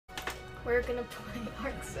we're gonna play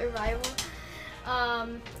Ark Survival.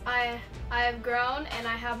 I've grown and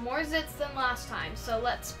I have more zits than last time, so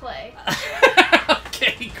let's play.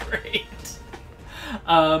 Okay, great.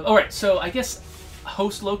 All right, so I guess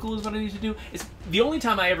host local is what I need to do. It's the only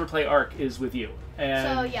time I ever play Ark is with you.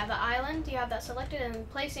 And so yeah, the island, you have that selected, and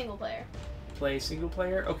play single player. Play single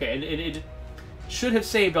player? Okay, and it should have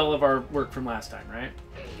saved all of our work from last time, right?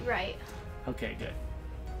 Right. Okay, good.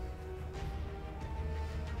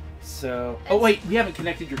 So, oh wait, we haven't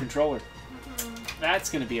connected your controller.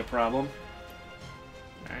 That's going to be a problem.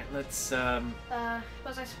 All right, let's.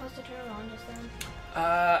 Was I supposed to turn it on just then?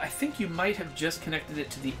 I think you might have just connected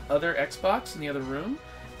it to the other Xbox in the other room,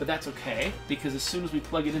 but that's okay because as soon as we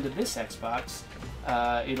plug it into this Xbox,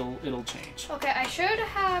 it'll change. Okay, I should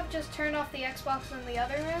have just turned off the Xbox in the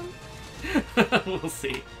other room. We'll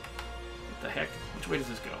see. What the heck? Which way does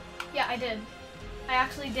this go? Yeah, I did. I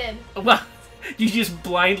actually did. Well, you just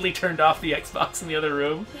blindly turned off the Xbox in the other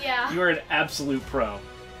room? Yeah. You're an absolute pro.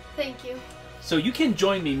 Thank you. So you can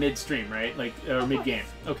join me midstream, right? Like or mid-game.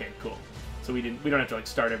 Okay, cool. So we don't have to like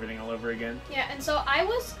start everything all over again. Yeah, and so I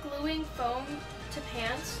was gluing foam to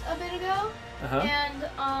pants a bit ago, and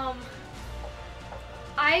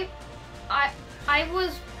I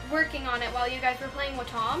was working on it while you guys were playing with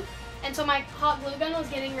Tom, and so my hot glue gun was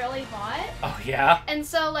getting really hot. Oh yeah. And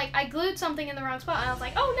so like I glued something in the wrong spot, and I was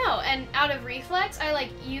like, oh no! And out of reflex, I like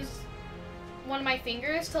used one of my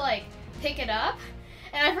fingers to like pick it up,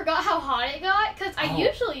 and I forgot how hot it got because I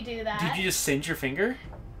usually do that. Did you just singe your finger?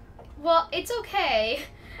 Well, it's okay,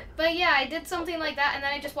 but yeah, I did something like that, and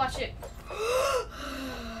then I just watched it.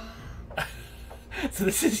 So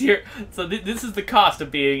this is this is the cost of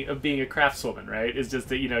being a craftswoman, right? It's just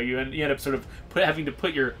that you end up sort of having to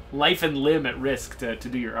put your life and limb at risk to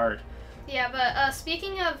do your art. Yeah, but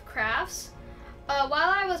speaking of crafts, while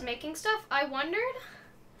I was making stuff, I wondered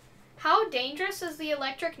how dangerous is the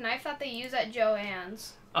electric knife that they use at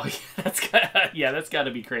Joann's? Oh yeah, that's got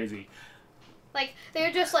to be crazy. Like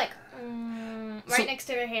they're just like right next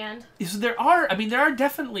to their hand. So there are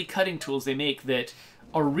definitely cutting tools they make that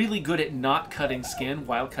are really good at not cutting skin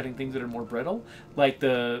while cutting things that are more brittle, like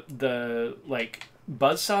the like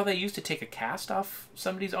buzzsaw they use to take a cast off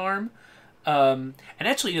somebody's arm. And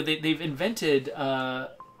actually, they've invented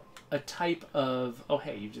a type of. Oh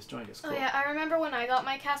hey, you just joined us. Cool. Oh yeah, I remember when I got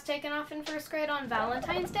my cast taken off in first grade on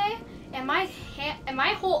Valentine's Day, and my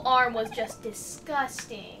whole arm was just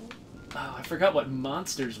disgusting. Oh, I forgot what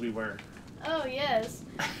monsters we were. Oh, yes.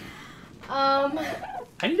 I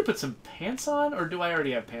need to put some pants on, or do I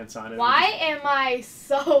already have pants on? Why am I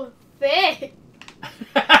so thick?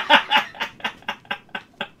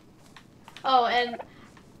 Oh, and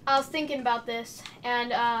I was thinking about this,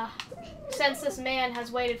 and since this man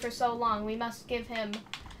has waited for so long, we must give him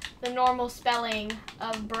the normal spelling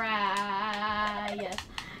of Brad. Yes,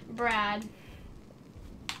 Brad.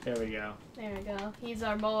 There we go. There we go. He's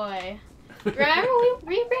our boy. Remember,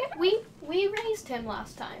 we raised him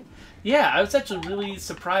last time. Yeah, I was actually really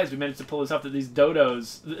surprised we managed to pull this off. That these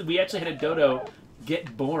dodos, we actually had a dodo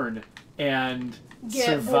get born and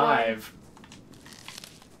survive.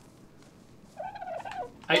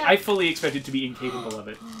 I fully expected to be incapable of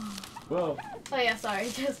it. Whoa. Oh yeah, sorry.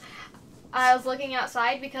 Just I was looking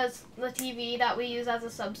outside because the TV that we use as a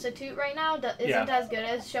substitute right now isn't as good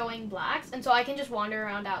as showing blacks, and so I can just wander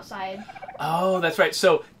around outside. Oh, that's right.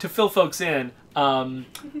 So, to fill folks in,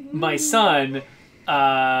 my son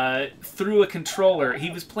threw a controller.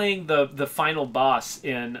 He was playing the final boss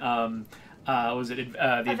in, the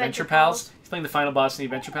Adventure Pals? He's playing the final boss in the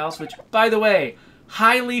Adventure Pals, which, by the way,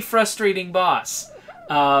 highly frustrating boss.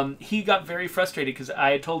 He got very frustrated because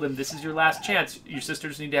I had told him, this is your last chance. Your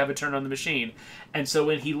sisters need to have a turn on the machine. And so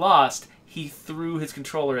when he lost, he threw his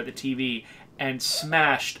controller at the TV and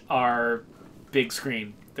smashed our big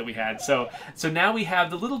screen that we had. So now we have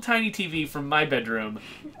the little tiny TV from my bedroom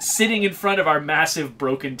sitting in front of our massive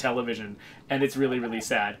broken television. And it's really, really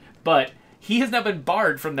sad. But he has now been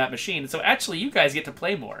barred from that machine. So actually, you guys get to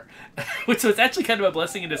play more. So it's actually kind of a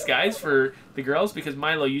blessing in disguise for the girls because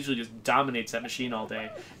Milo usually just dominates that machine all day.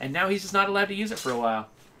 And now he's just not allowed to use it for a while.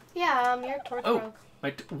 Yeah, your torch broke.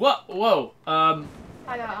 Whoa.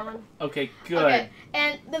 I got on. Okay, good. Okay,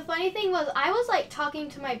 and the funny thing was, I was like talking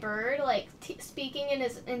to my bird, like speaking in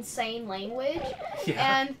his insane language.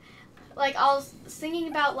 Yeah. And like I was singing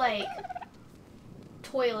about like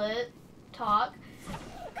toilet talk.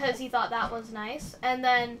 Because he thought that was nice. And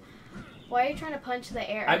then, why are you trying to punch the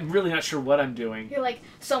air? I'm really not sure what I'm doing. You're like,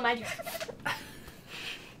 so mad.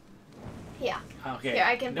 Yeah. Okay. Here,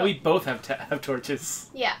 I can. Now we both have torches.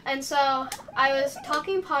 Yeah, and so I was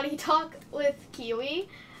talking potty talk with Kiwi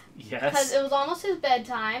Yes. Because it was almost his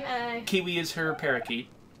bedtime, and Kiwi is her parakeet.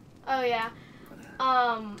 oh yeah.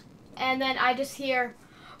 And then I just hear,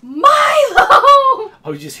 Milo!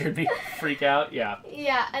 Oh, you just heard me freak out? Yeah.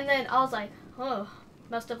 Yeah, and then I was like, oh,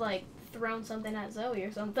 must have like thrown something at Zoe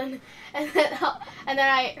or something. And then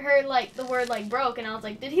I heard like the word like broke, and I was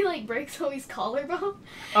like, did he like break Zoe's collarbone?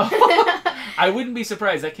 Oh, I wouldn't be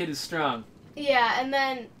surprised. That kid is strong. Yeah, and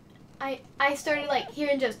then I started like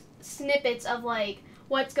hearing just snippets of like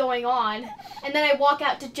what's going on, and then I walk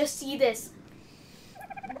out to just see this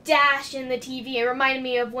dash in the TV. It reminded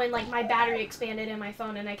me of when like my battery expanded in my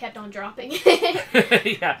phone and I kept on dropping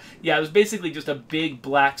it. yeah. It was basically just a big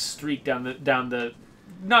black streak down the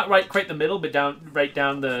not right quite the middle, but right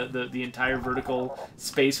down the entire vertical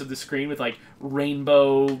space of the screen with like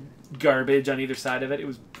rainbow garbage on either side of it. It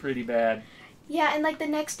was pretty bad. Yeah, and like the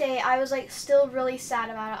next day, I was like still really sad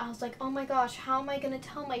about it. I was like, oh my gosh, how am I gonna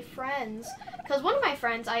tell my friends? Because one of my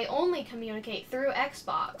friends, I only communicate through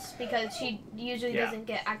Xbox because she usually doesn't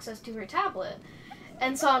get access to her tablet.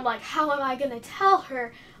 And so I'm like, how am I gonna tell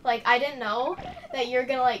her? Like, I didn't know that you're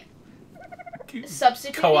gonna like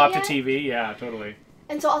substitute Co-op it the yet. TV, yeah, totally.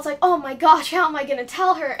 And so I was like, oh my gosh, how am I gonna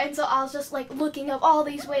tell her? And so I was just like looking up all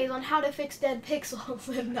these ways on how to fix dead pixels,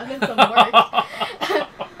 and none of them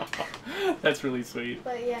worked. That's really sweet.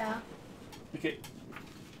 But yeah. Okay.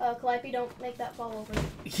 Calliope, don't make that fall over.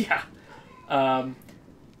 Yeah.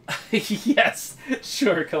 Yes.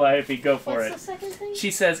 Sure, Calliope, go for What's it. the second thing?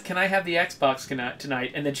 She says, can I have the Xbox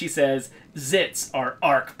tonight? And then she says, zits are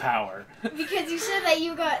arc power. Because you said that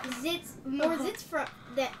you got more zits from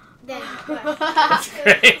than That's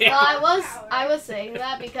great. Well, I was saying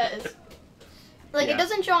that because like Yeah. it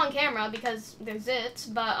doesn't show on camera because there's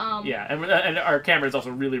zits, but Yeah, and our camera is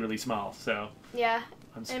also really, really small, so yeah,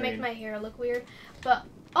 on and screen. it makes my hair look weird. But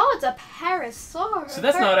oh, it's a parasaur. So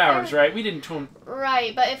that's not ours, right? We didn't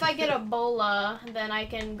Right, but if I get a bola, then I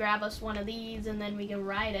can grab us one of these and then we can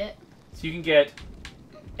ride it. So you can get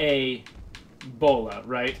a bola,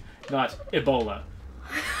 right? Not Ebola.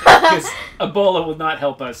 Because Ebola will not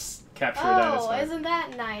help us capture a Oh, dinosaur. isn't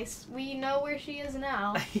that nice? We know where she is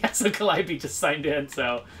now. Yeah, so Calliope just signed in,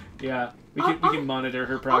 so yeah, we can monitor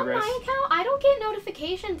her progress. On my account, I don't get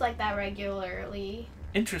notifications like that regularly.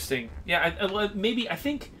 Interesting. Yeah,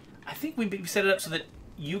 I think we set it up so that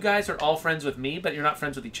you guys are all friends with me, but you're not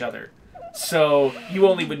friends with each other. So you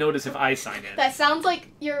only would notice if I sign in. That sounds like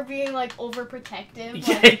you're being like overprotective.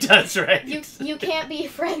 Yeah, Like, it does, right? you can't be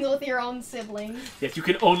friends with your own siblings. Yes, you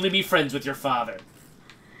can only be friends with your father.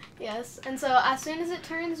 Yes, and so as soon as it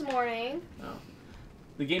turns morning, Oh.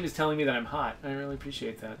 The game is telling me that I'm hot. I really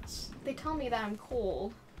appreciate that. they tell me that I'm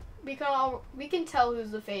cold. We can tell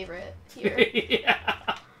who's the favorite here.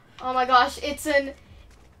 Yeah. Oh my gosh, it's an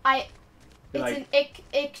Like-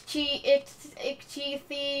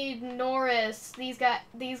 Ichthynosaurus.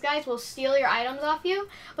 These guys will steal your items off you,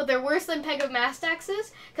 but they're worse than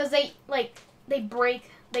Pegomastaxes because they break,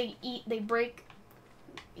 they eat, they break,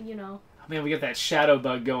 you know. Oh, man, we got that shadow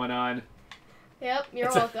bug going on. Yep, you're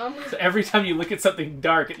It's welcome. So every time you look at something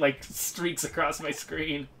dark, it like streaks across my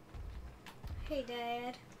screen. Hey,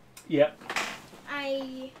 Dad. Yep.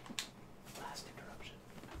 Last interruption.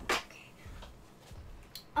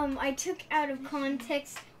 I took out of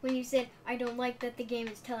context when you said, I don't like that the game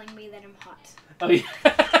is telling me that I'm hot. Oh yeah. I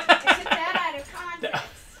took that out of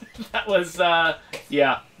context. That was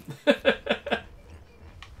yeah.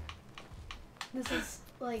 This is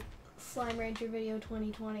like Slime Rancher video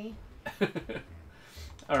 2020.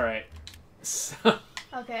 All right. So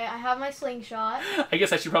Okay, I have my slingshot. I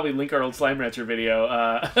guess I should probably link our old Slime Rancher video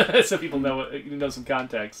so people know some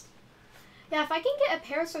context. Yeah, if I can get a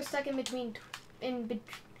parasaur stuck in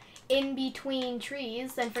between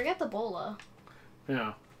trees, then forget the bola.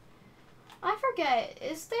 Yeah. I forget.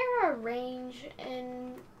 Is there a range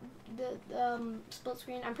in the split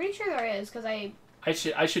screen? I'm pretty sure there is because I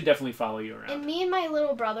should definitely follow you around. in me and my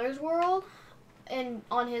little brother's world, and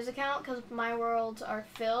on his account, because my worlds are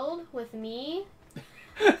filled with me.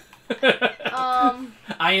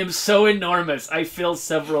 I am so enormous. I fill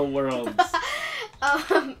several worlds.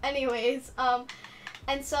 Anyways,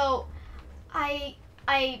 and so I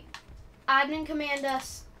admin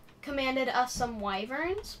commanded us some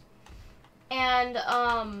wyverns, and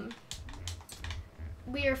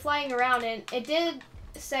we were flying around, and it did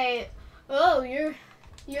say, "Oh, you're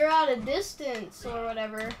out of distance" or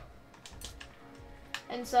whatever.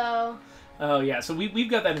 And so Oh yeah, so we've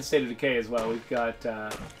got that in State of Decay as well. We've got you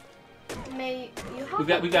have We've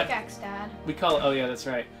got- a we've got- pickaxe, Dad. we call it. Oh yeah, that's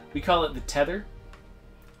right. We call it the tether.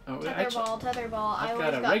 Oh, Tetherball. I've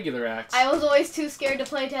got a regular axe. I was always too scared to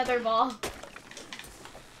play tetherball.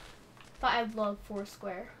 But I love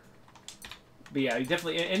Foursquare. But yeah, you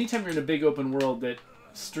definitely. Anytime you're in a big open world that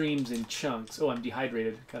streams in chunks. Oh, I'm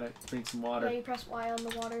dehydrated. Gotta drink some water. Yeah, you press Y on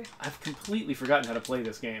the water. I've completely forgotten how to play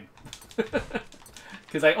this game.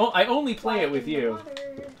 Because I only play it with you.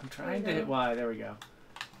 I'm trying to hit Y. There we go.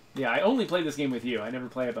 Yeah, I only play this game with you. I never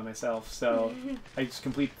play it by myself, so I just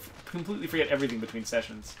completely forget everything between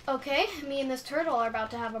sessions. Okay, me and this turtle are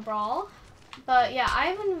about to have a brawl. But yeah,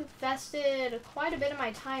 I've invested quite a bit of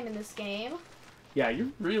my time in this game. Yeah, you're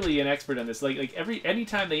really an expert on this. Like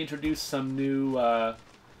anytime they introduce some new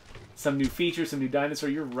feature, some new dinosaur,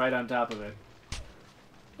 you're right on top of it.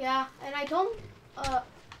 Yeah, and I told him,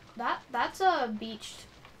 that's a beached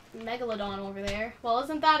megalodon over there. Well,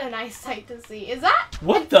 isn't that a nice sight to see? Is that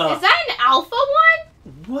what the? Is that an alpha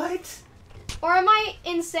one? What? Or am I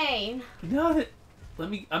insane? No,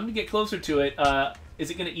 I'm gonna get closer to it.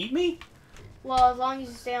 Is it gonna eat me? Well, as long as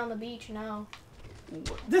you stay on the beach, no.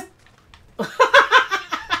 This.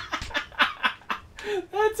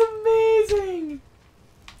 That's amazing.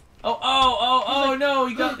 Oh no!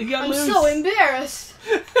 He got loose. I'm so embarrassed.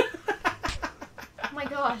 Oh my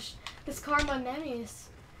gosh, this Carbonemus.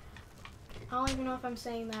 I don't even know if I'm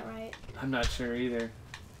saying that right. I'm not sure either.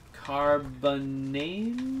 Carbonemus?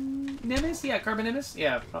 Yeah, Carbonemus?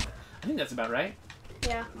 Yeah, probably. I think that's about right.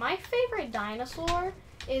 Yeah, my favorite dinosaur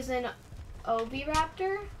is an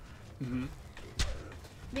oviraptor. Mm-hmm.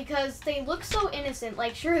 Because they look so innocent.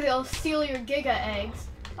 Like, sure, they'll steal your Giga eggs.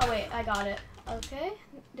 Oh, wait, I got it. Okay.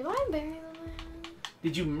 Do I bury them?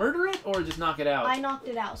 Did you murder it or just knock it out? I knocked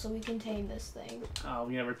it out so we can tame this thing. Oh,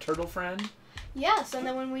 we have our turtle friend? Yes, and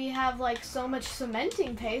then when we have, like, so much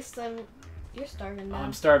cementing paste, then you're starving now. Oh,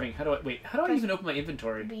 I'm starving. How do I even open my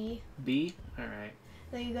inventory? B. B? Alright.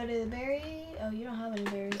 Then you go to the berry. Oh, you don't have any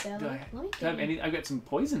berries, Dad. Let me do I have any? I've got some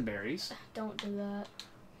poison berries. Don't do that.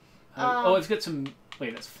 Oh, it's got some...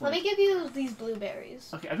 Wait, that's flint. Let me give you these blueberries.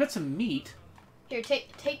 Okay, I've got some meat. Here,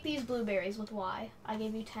 take these blueberries with Y. I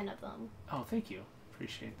gave you 10 of them. Oh, thank you.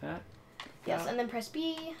 Appreciate that. Yes, and then press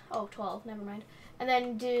B. Oh, 12. Never mind. And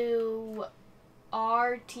then do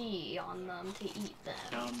RT on them to eat them.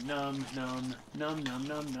 Num, num, num, num,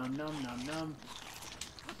 num, num, num, num, num.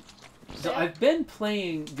 So I've been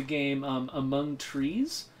playing the game Among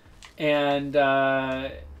Trees, and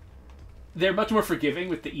they're much more forgiving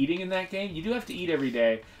with the eating in that game. You do have to eat every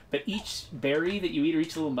day, but each berry that you eat or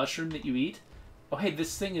each little mushroom that you eat... Oh, hey,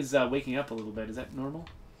 this thing is waking up a little bit. Is that normal?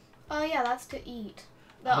 Oh, yeah, that's to eat.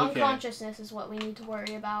 The unconsciousness is what we need to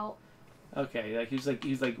worry about. Okay, like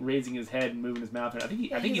he's raising his head and moving his mouth. I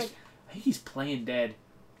think he's playing dead.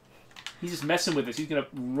 He's just messing with us. He's gonna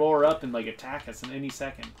roar up and like attack us in any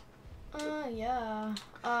second. Yeah.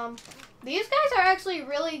 These guys are actually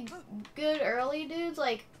really good early dudes.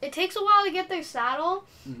 Like, it takes a while to get their saddle,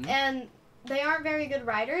 and they aren't very good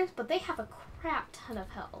riders, but they have a crap ton of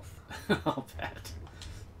health. I'll bet.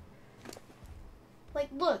 Like,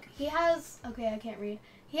 look, he has... Okay, I can't read.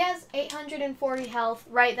 He has 840 health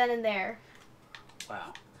right then and there.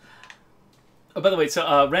 Wow. Oh, by the way, so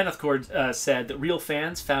Raneth Cord said that real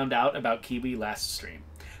fans found out about Kiwi last stream.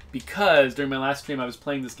 Because during my last stream I was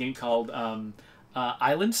playing this game called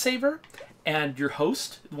Island Saver, and your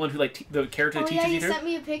host, the one who the character that teaches you. Oh yeah, you sent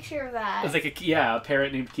me a picture of that. It was like a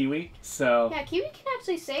parrot named Kiwi. So yeah, Kiwi can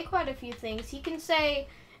actually say quite a few things. He can say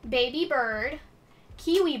baby bird,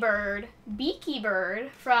 kiwi bird, beaky bird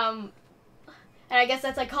from, and I guess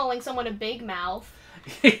that's like calling someone a big mouth.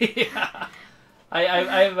 Yeah. I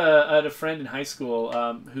had a friend in high school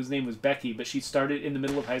whose name was Becky, but she started in the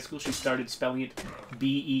middle of high school. She started spelling it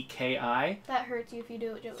B-E-K-I. That hurts you if you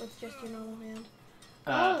do it with just your normal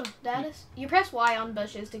hand. That is... You press Y on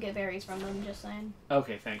bushes to get berries from them, just saying.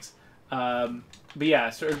 Okay, thanks. But yeah, I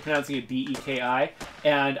started pronouncing it B-E-K-I,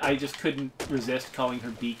 and I just couldn't resist calling her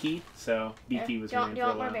Beaky, so Beaky was her name for a while.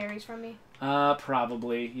 Do you want more berries from me?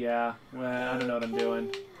 Probably, yeah. Well, I don't know what I'm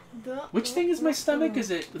doing. Which thing is my stomach?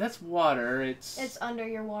 Is it... That's water. It's under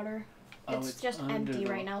your water. It's just empty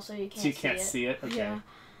right now, so you can't see it. So you can't see it? Okay. Yeah.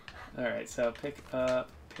 Alright, so pick up.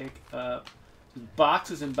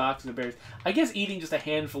 Boxes and boxes of berries. I guess eating just a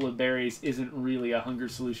handful of berries isn't really a hunger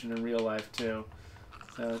solution in real life, too.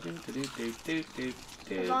 So... As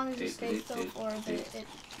long as you stay still for a bit,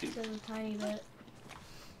 it does a tiny bit.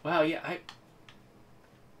 Wow, yeah,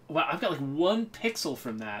 Wow, I've got like 1 pixel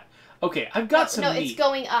from that. Okay, I've got some meat. No, it's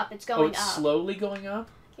going up. It's going up. Oh, it's slowly going up?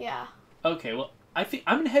 Yeah. Okay, well, I think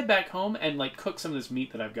I'm going to head back home and, like, cook some of this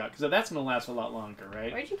meat that I've got, because that's going to last a lot longer,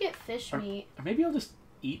 right? Where'd you get fish meat? Or maybe I'll just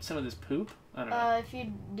eat some of this poop? I don't know. If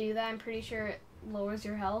you do that, I'm pretty sure it lowers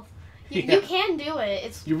your health. You can do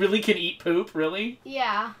it. You really can eat poop? Really?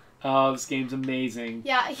 Yeah. Oh, this game's amazing.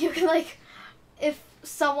 Yeah, you can, like... If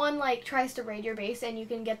someone like tries to raid your base and you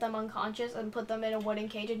can get them unconscious and put them in a wooden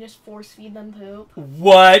cage and just force feed them poop.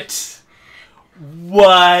 What?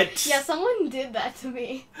 What? Yeah, someone did that to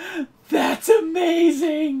me. That's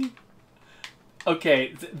amazing.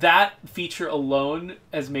 Okay, that feature alone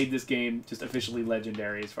has made this game just officially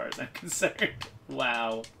legendary as far as I'm concerned.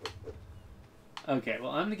 Wow. Okay,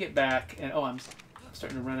 well, I'm gonna get back, and I'm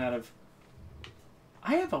starting to run out of.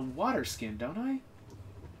 I have a water skin, don't I?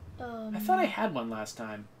 I thought I had one last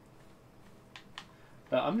time.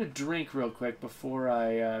 But I'm gonna drink real quick before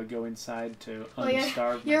I go inside to unstarve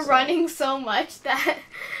myself. You're running so much that,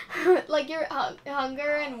 like, your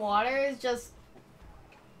hunger and water is just,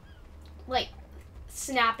 like,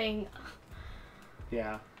 snapping.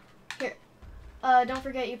 Yeah. Here, don't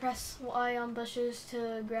forget you press Y on bushes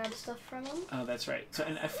to grab stuff from them. Oh, that's right. So,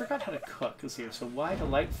 and I forgot how to cook. Let's see. So Y to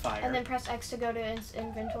light fire. And then press X to go to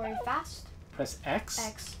inventory fast. Press X?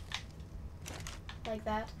 X. Like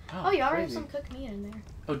that. Oh, you already crazy. have some cooked meat in there.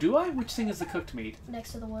 Oh, do I? Which thing is the cooked meat?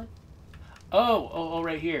 Next to the wood. Oh,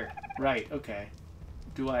 right here. Right, okay.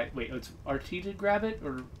 Do I... Wait, it's RT to grab it,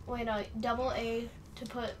 or... Wait, no. Double A to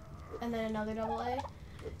put... And then another double A.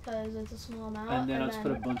 Because it's a small amount. And then I'll just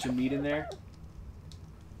put a bunch of meat in there?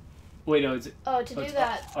 Wait, no, it's... Oh, to do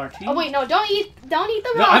that... RT? Oh, wait, no. Don't eat the raw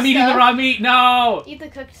stuff. No, I'm eating the raw meat! No! Eat the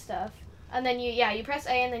cooked stuff. And then you press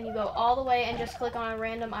A and then you go all the way and just click on a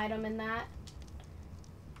random item in that.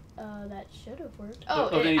 That should have worked.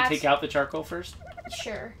 Then you take out the charcoal first?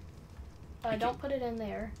 Sure. Don't put it in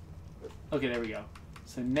there. Okay, there we go.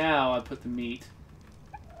 So now I put the meat,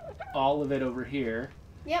 all of it over here.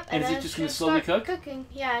 Yep. And is then it just going to slowly cook? Cooking.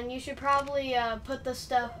 Yeah, and you should probably put the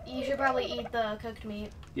stuff. You should probably eat the cooked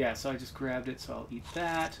meat. Yeah, so I just grabbed it, so I'll eat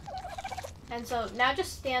that. And so now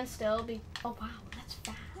just stand still. Oh wow, that's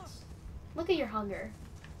fast. Look at your hunger.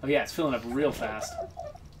 Oh yeah, it's filling up real fast.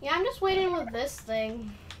 Yeah, I'm just waiting with this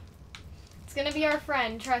thing. It's gonna be our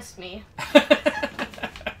friend, trust me.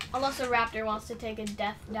 Unless a raptor wants to take a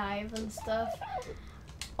death dive and stuff.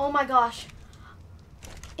 Oh my gosh.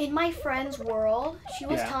 In my friend's world, she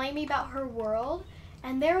was telling me about her world,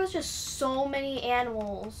 and there was just so many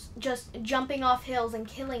animals just jumping off hills and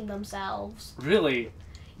killing themselves. Really?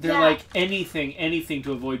 They're like anything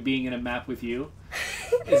to avoid being in a map with you?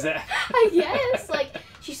 Is that... I guess. Like,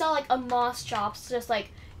 she saw like a moss chops just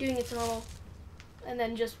like doing its normal, and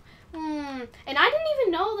then just... And I didn't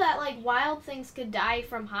even know that, like, wild things could die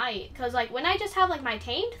from height. Because, like, when I just have, like, my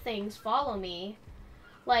tamed things follow me,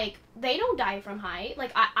 like, they don't die from height.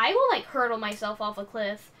 Like, I will, like, hurdle myself off a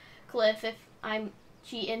cliff if I'm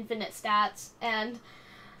infinite stats, and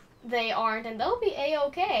they aren't, and they'll be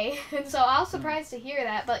A-okay. And so I was surprised to hear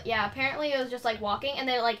that. But, yeah, apparently it was just, like, walking, and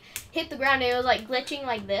then it, like, hit the ground, and it was, like, glitching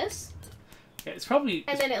like this. Yeah, it's probably...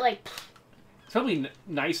 And then it, like... It's probably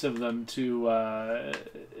nice of them to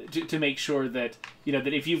make sure that, you know,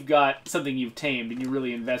 that if you've got something you've tamed and you're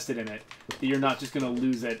really invested in it, that you're not just going to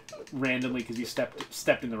lose it randomly because you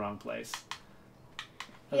stepped in the wrong place.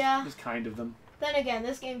 That's kind of them. Then again,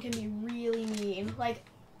 this game can be really mean. Like,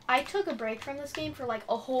 I took a break from this game for like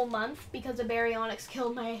a whole month because a baryonyx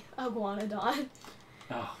killed my iguanodon.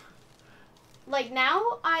 Oh. Like,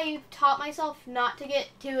 now I've taught myself not to get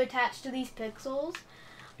too attached to these pixels.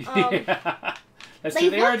 Yeah, that's they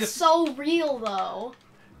true. look so real, though.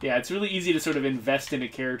 Yeah, it's really easy to sort of invest in a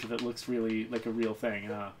character that looks really like a real thing,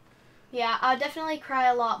 huh? Yeah, I'd definitely cry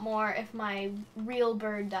a lot more if my real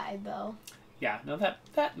bird died, though. Yeah, no,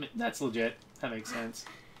 that's legit. That makes sense.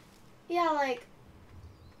 Yeah, like,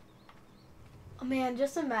 oh man,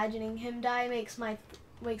 just imagining him die makes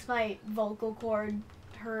my vocal cord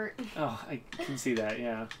hurt. Oh, I can see that.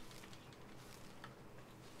 Yeah.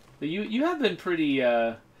 But you have been pretty.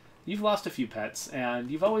 You've lost a few pets,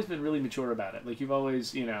 and you've always been really mature about it. Like, you've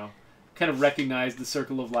always, you know, kind of recognized the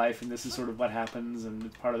circle of life, and this is sort of what happens, and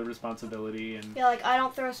it's part of the responsibility. And yeah, like, I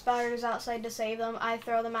don't throw spiders outside to save them. I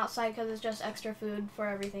throw them outside because it's just extra food for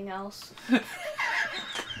everything else.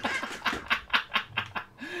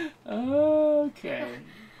 Okay.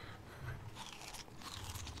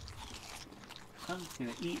 I'm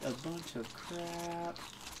gonna eat a bunch of crap.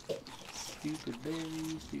 Stupid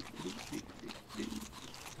berries.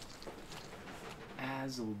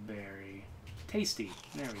 Azelberry. Tasty.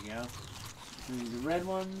 There we go. These are red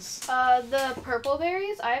ones. The purple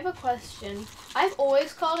berries, I have a question. I've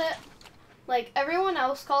always called it, like, everyone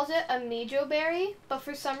else calls it a mejo berry, but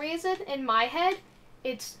for some reason, in my head,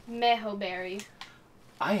 it's mejo berry.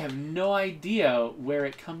 I have no idea where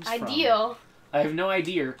it comes from. Ideal. I have no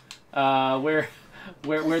idea where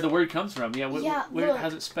the word comes from. Yeah, where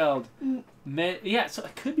how's it spelled? Yeah, so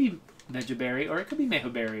it could be mejoberry or it could be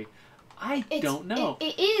mejoberry. I don't know.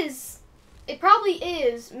 It is it probably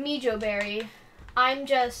is mejoberry. I'm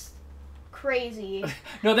just crazy.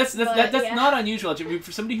 No, that's yeah. not unusual.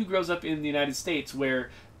 For somebody who grows up in the United States, where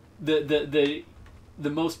the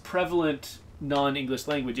most prevalent non-English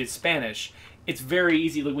language is Spanish, it's very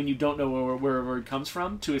easy, like when you don't know where a word comes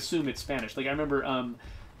from, to assume it's Spanish. Like I remember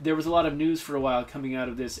there was a lot of news for a while coming out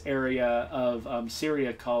of this area of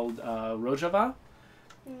Syria called Rojava,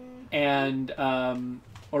 and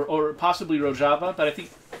or possibly Rojava, but I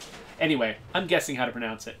think anyway, I'm guessing how to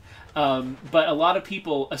pronounce it. But a lot of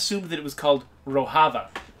people assumed that it was called Rojava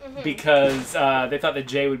because they thought that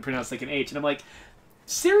J would pronounce like an H, and I'm like,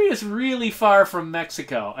 Syria's really far from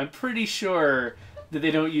Mexico. I'm pretty sure that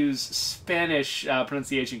they don't use Spanish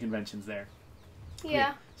pronunciation conventions there.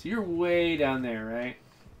 Yeah. So you're way down there, right?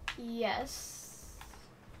 Yes.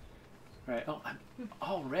 Right. Oh, I'm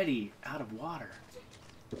already out of water.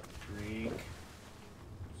 Drink.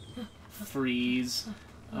 Freeze.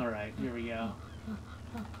 All right, here we go.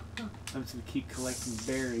 I'm just gonna keep collecting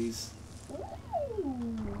berries.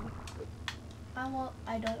 Ooh.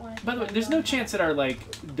 I don't want to. By the way, there's no chance that our like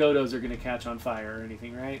dodos are gonna catch on fire or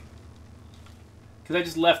anything, right? Because I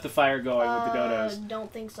just left the fire going with the dodos.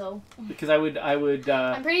 Don't think so. Because I would.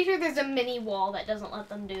 I'm pretty sure there's a mini wall that doesn't let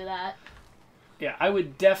them do that. Yeah, I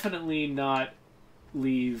would definitely not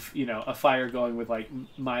leave, a fire going with like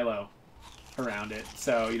Milo around it.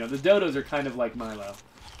 So the dodos are kind of like Milo.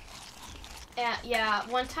 Yeah.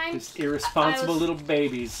 One time. Just irresponsible little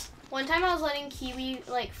babies. One time I was letting Kiwi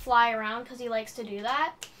like fly around because he likes to do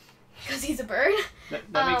that because he's a bird.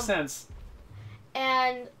 That makes sense.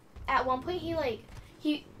 And at one point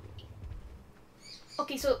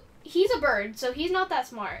okay, so he's a bird, so he's not that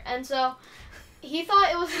smart, and so he thought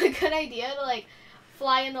it was a good idea to like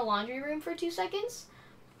fly in the laundry room for 2 seconds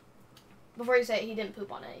before he said he didn't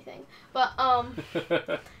poop on anything. But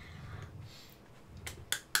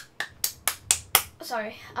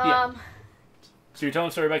sorry. Yeah. So you're telling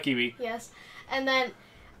a story about Kiwi. Yes. And then,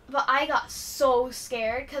 but I got so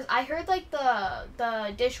scared because I heard like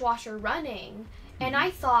the dishwasher running, and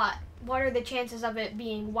I thought, what are the chances of it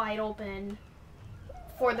being wide open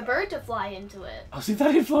for the bird to fly into it? Oh, so you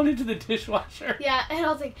thought he'd flown into the dishwasher? Yeah, and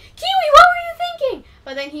I was like, Kiwi, what were you thinking?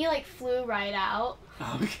 But then he like flew right out.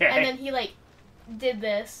 Okay. And then he like did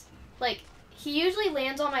this. Like, he usually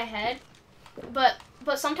lands on my head, but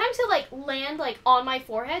sometimes he'll like land like on my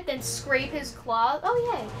forehead, then scrape his claws.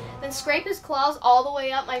 Oh yay! Then scrape his claws all the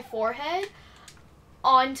way up my forehead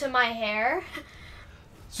onto my hair.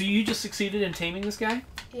 So you just succeeded in taming this guy?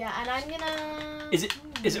 Yeah, and I'm gonna. Is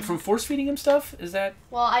it from force feeding him stuff? Is that?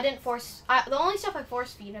 Well, I didn't force. The only stuff I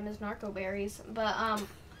force feed him is narco berries, but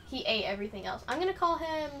he ate everything else. I'm gonna call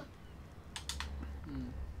him.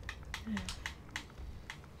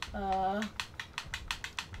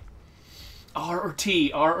 R or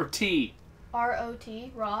T. R-O-T,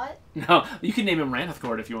 Rot? No, you can name him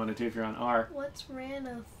Ranithcord if you wanted to, if you're on R. What's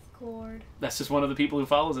Ranithcord? That's just one of the people who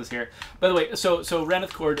follows us here. By the way, so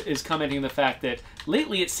Ranithcord is commenting on the fact that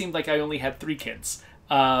lately it seemed like I only had 3 kids.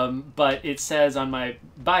 But it says on my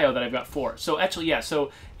bio that I've got 4. So actually, yeah,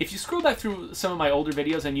 so if you scroll back through some of my older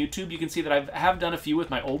videos on YouTube, you can see that I have done a few with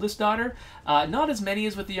my oldest daughter. Not as many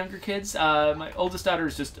as with the younger kids. My oldest daughter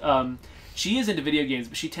is just... she is into video games,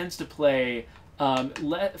 but she tends to play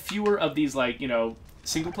fewer of these, like,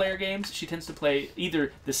 single-player games. She tends to play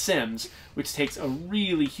either The Sims, which takes a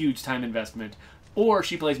really huge time investment, or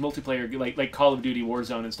she plays multiplayer, like Call of Duty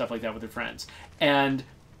Warzone and stuff like that with her friends. And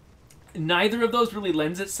neither of those really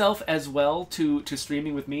lends itself as well to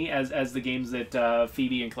streaming with me as the games that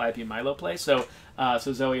Phoebe and Calliope and Milo play. So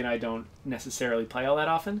Zoe and I don't necessarily play all that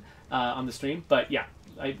often on the stream. But yeah,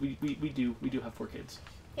 we do have 4 kids.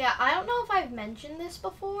 Yeah, I don't know if I've mentioned this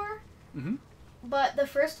before, But the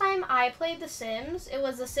first time I played The Sims, it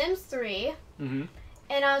was The Sims 3. Mm-hmm.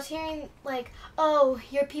 And I was hearing, like, oh,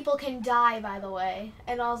 your people can die, by the way.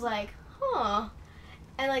 And I was like, huh.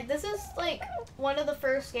 And, like, this is, like, one of the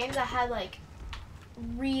first games that had, like,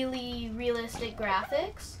 really realistic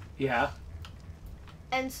graphics. Yeah.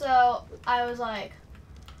 And so I was like,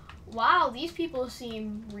 wow, these people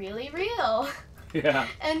seem really real. Yeah.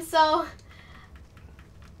 And so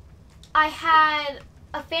I had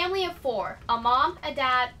a family of 4. A mom, a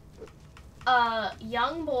dad, a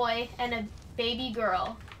young boy, and a baby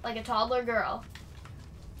girl. Like a toddler girl.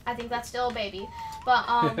 I think that's still a baby. But,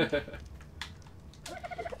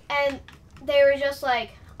 and they were just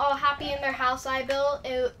like, oh, happy in their house I built.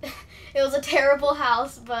 It was a terrible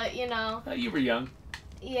house, but, you know. You were young.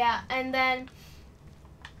 Yeah, and then,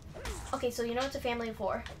 okay, so you know it's a family of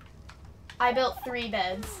 4. I built 3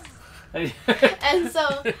 beds. And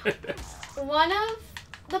so, one of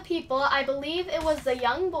the people, I believe it was the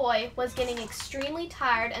young boy, was getting extremely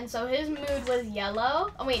tired, and so his mood was yellow.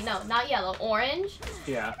 Oh wait, no, not yellow, orange.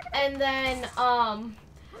 Yeah. And then I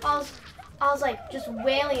was like just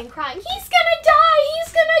wailing and crying. He's gonna die!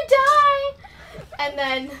 He's gonna die! And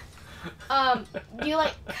then you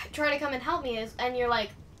like try to come and help me, and you're like,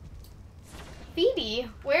 Phoebe,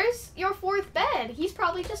 where's your fourth bed? He's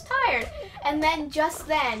probably just tired. And then just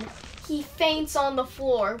then, he faints on the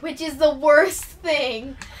floor, which is the worst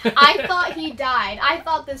thing. I thought he died. I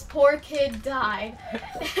thought this poor kid died.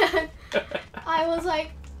 And I was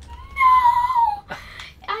like, no!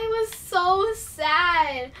 I was so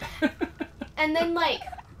sad. And then, like,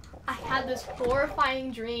 I had this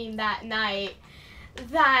horrifying dream that night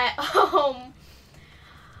that,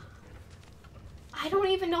 I don't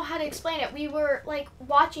even know how to explain it. We were, like,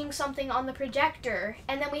 watching something on the projector,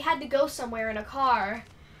 and then we had to go somewhere in a car.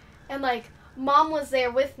 And, like, Mom was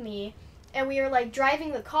there with me, and we were, like,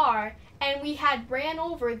 driving the car, and we had ran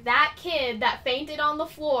over that kid that fainted on the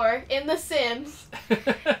floor in The Sims.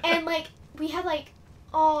 And, like, we had, like,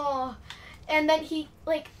 oh. And then he,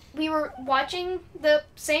 like, we were watching the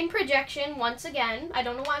same projection once again. I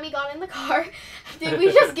don't know why we got in the car. Did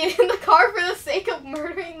we just get in the car for the sake of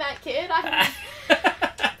murdering that kid?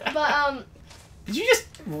 But, Did you just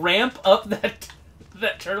ramp up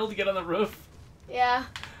that turtle to get on the roof? Yeah.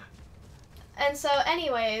 And so,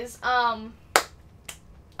 anyways, oh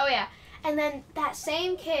yeah. And then that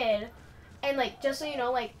same kid, and, like, just so you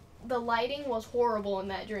know, like, the lighting was horrible in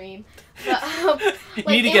that dream. But, you like,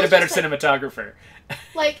 need to get a better just, like, cinematographer.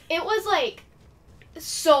 Like, it was, like,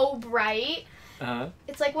 so bright. Uh-huh.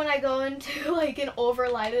 It's like when I go into, like, an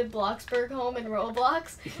overlighted Bloxburg home in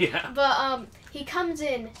Roblox. Yeah. But, he comes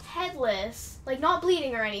in headless, like, not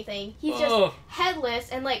bleeding or anything. He's just headless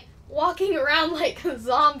and, like, walking around like a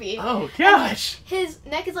zombie. Oh, gosh. And his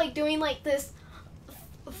neck is, like, doing, like, this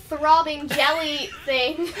throbbing jelly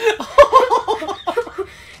thing.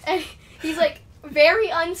 And he's, like, very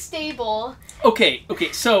unstable. Okay,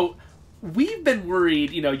 so we've been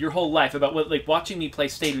worried, you know, your whole life about what, like, watching me play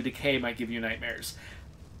State of Decay might give you nightmares.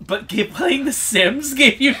 But playing The Sims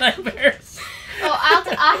gave you nightmares? Oh,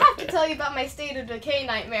 I have to tell you about my State of Decay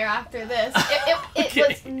nightmare after this. It Okay.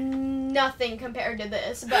 was nothing compared to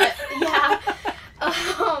this, but yeah.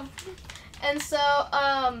 And so,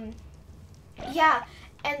 yeah.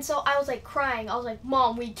 And so I was, like, crying. I was like,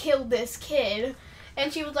 Mom, we killed this kid.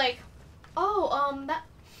 And she was like, oh,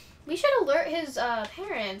 we should alert his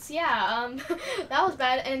parents. Yeah, that was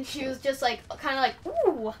bad. And she was just, like, kind of like,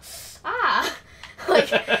 ooh, ah. Like,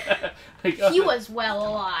 he was well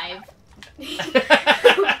alive.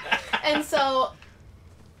 And so,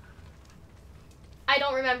 I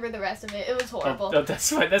don't remember the rest of it. It was horrible. Oh, that's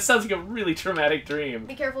fine. That sounds like a really traumatic dream.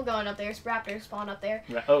 Be careful going up there. Raptors spawn up there.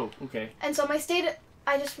 Oh, okay. And so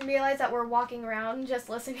I just realized that we're walking around just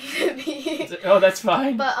listening to me. Oh, that's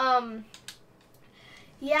fine. But,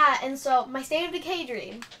 yeah, and so my State of Decay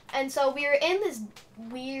dream. And so we were in this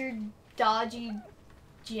weird, dodgy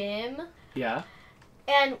gym. Yeah.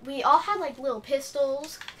 And we all had, like, little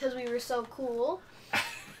pistols because we were so cool.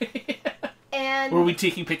 And were we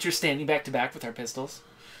taking pictures standing back to back with our pistols?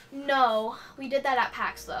 No, we did that at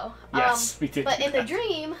PAX though. Yes, we did. But in the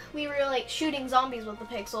dream, we were, like, shooting zombies with the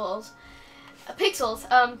pistols. Pistols.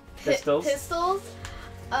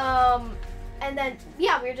 And then,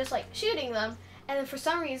 yeah, we were just, like, shooting them. And then for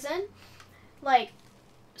some reason, like,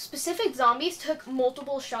 specific zombies took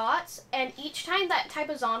multiple shots, and each time that type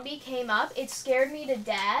of zombie came up, it scared me to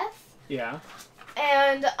death. Yeah.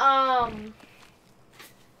 And,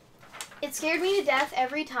 it scared me to death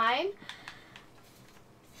every time.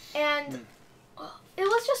 And it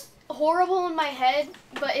was just horrible in my head,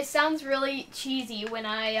 but it sounds really cheesy when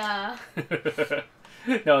I,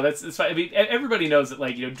 No, that's fine. I mean, everybody knows that,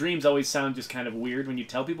 like, you know, dreams always sound just kind of weird when you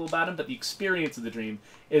tell people about them, but the experience of the dream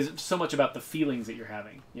is so much about the feelings that you're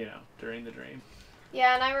having, you know, during the dream.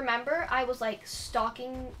 Yeah, and I remember I was, like,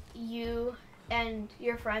 stalking you and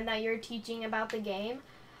your friend that you're teaching about the game.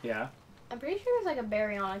 Yeah. I'm pretty sure there's, like, a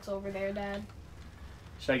baryonyx over there, Dad.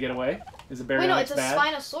 Should I get away? Is a baryonyx Wait, no, it's bad? a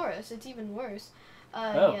Spinosaurus. It's even worse.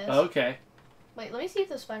 Yes. Okay. Wait, let me see if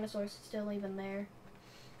the Spinosaurus is still even there.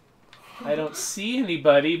 I don't see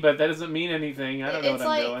anybody, but that doesn't mean anything. I don't know what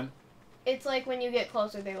I'm doing. It's like when you get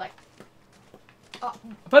closer, they're like... Oh.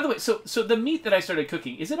 By the way, so the meat that I started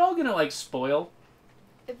cooking, is it all gonna, like, spoil?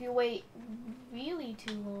 If you wait really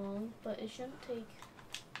too long, but it shouldn't take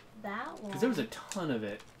that long. Because there was a ton of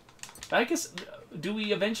it. I guess, do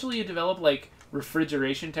we eventually develop, like,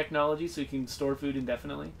 refrigeration technology so you can store food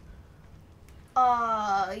indefinitely?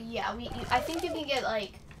 Yeah, I think you can get,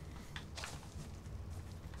 like...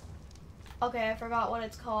 Okay, I forgot what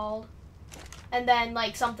it's called. And then,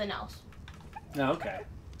 like, something else. Oh, okay.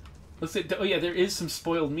 Let's say, oh yeah, there is some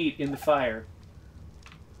spoiled meat in the fire.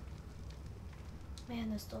 Man,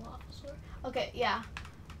 there's still Dilophosaur. Okay, yeah.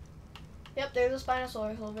 Yep, there's a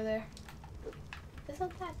Spinosaurus over there.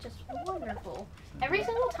 Isn't that just wonderful? Every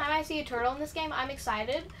single time I see a turtle in this game, I'm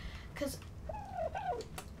excited. Because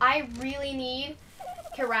I really need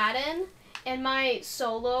keratin in my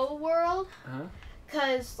solo world.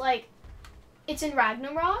 Because, like, it's in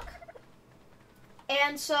Ragnarok.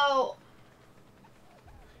 And so...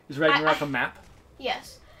 Is Ragnarok a map?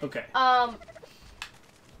 Yes. Okay.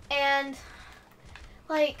 And,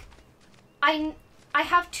 like, I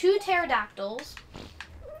have 2 pterodactyls,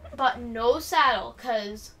 but no saddle,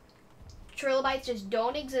 because trilobites just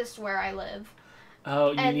don't exist where I live.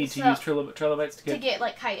 Oh, you need to use trilobites to get... To get,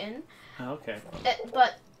 like, chitin. Oh, okay.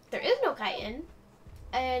 But there is no chitin,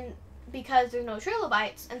 and because there's no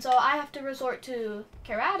trilobites, and so I have to resort to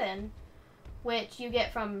keratin, which you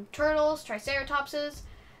get from turtles, triceratopses,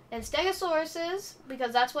 and stegosauruses,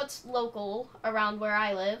 because that's what's local around where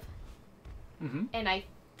I live. Mm-hmm. And I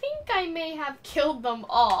think I may have killed them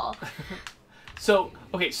all. So,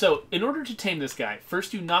 okay, so in order to tame this guy,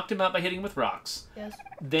 first you knocked him out by hitting him with rocks. Yes.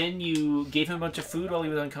 Then you gave him a bunch of food while he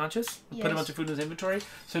was unconscious. Yes. Put a bunch of food in his inventory.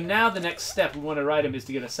 So now the next step we want to ride him is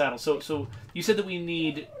to get a saddle. So you said that we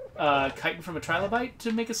need chitin from a trilobite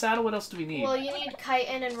to make a saddle. What else do we need? Well, you need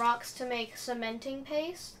chitin and rocks to make cementing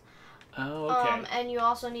paste. Oh, okay. And you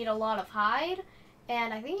also need a lot of hide.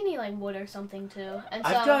 And I think you need, like, wood or something, too. And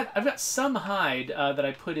so, I've got some hide that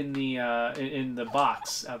I put in the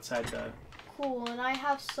box outside the... Cool, and I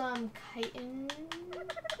have some chitin.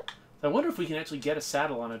 I wonder if we can actually get a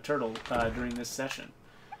saddle on a turtle during this session.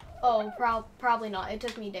 Oh, probably not. It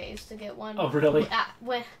took me days to get one. Oh, really?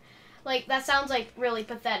 Like, that sounds, like, really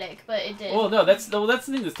pathetic, but it did. Well, no, that's the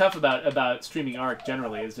thing that's tough about streaming Ark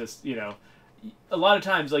generally is just, you know, a lot of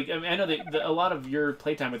times, like, I mean, I know that a lot of your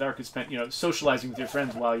playtime with Ark is spent, you know, socializing with your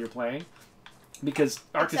friends while you're playing. Because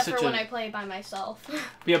Ark is such Except for when I play by myself.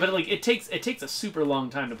 Yeah, but like it takes a super long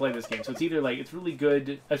time to play this game. So it's either like it's a really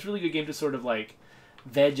good game to sort of like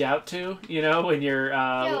veg out to, you know, when you're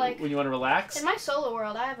when you want to relax. In my solo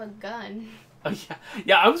world, I have a gun. Oh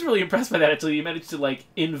yeah, I was really impressed by that. Actually, you managed to like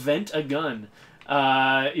invent a gun,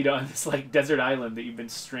 you know, on this like desert island that you've been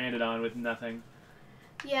stranded on with nothing.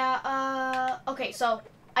 Yeah. Okay, so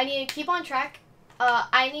I need to keep on track.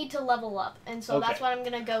 I need to level up, and so that's what I'm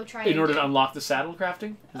gonna go try. In order to unlock the saddle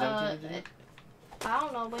crafting? Is that what you need to do? I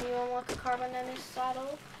don't know when you unlock a carbon enemy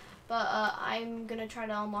saddle, but I'm gonna try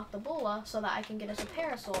to unlock the bulla so that I can get us a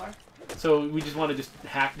parasaur. So we just want to just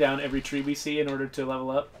hack down every tree we see in order to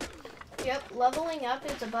level up? Yep, leveling up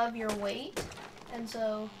is above your weight, and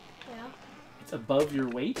so, yeah. It's above your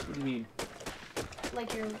weight? What do you mean?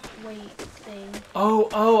 Like your weight thing.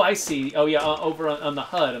 Oh, I see. Oh, yeah, over on the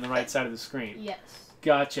HUD on the right side of the screen. Yes.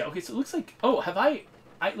 Gotcha. Okay, so it looks like... Oh,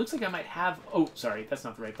 it looks like I might have... Oh, sorry, that's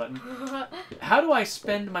not the right button. How do I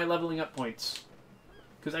spend my leveling up points?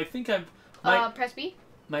 Because I think press B.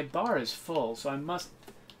 My bar is full, so I must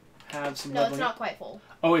have some No, leveling it's not up. quite full.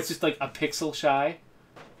 Oh, it's just like a pixel shy?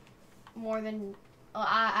 More than... Oh,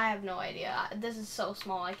 I have no idea. This is so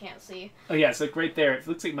small, I can't see. Oh, yeah, it's like right there. It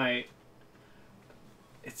looks like my...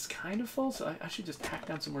 It's kind of full, so I should just hack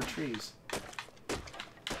down some more trees.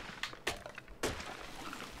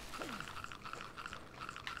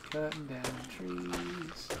 Cutting down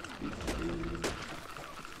trees.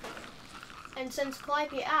 And since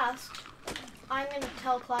Calliope asked, I'm going to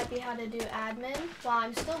tell Calliope how to do admin while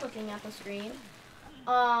I'm still looking at the screen.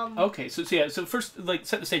 Okay, so first, like,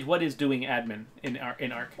 set the stage. What is doing admin in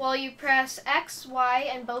Ark? Well, you press X,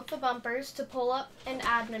 Y, and both the bumpers to pull up an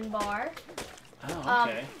admin bar. Oh,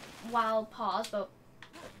 okay. While pause, but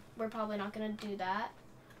we're probably not going to do that.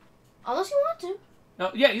 Unless you want to.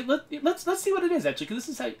 Oh, yeah, let's see what it is, actually, because this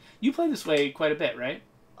is how... You play this way quite a bit, right?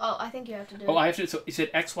 Oh, I think you have to do it. Oh, I have to... So you said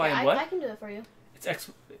X, Y, and what? I can do it for you. It's X...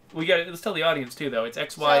 Well, let's tell the audience, too, though. It's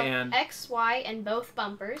X, Y, and... X, Y, and both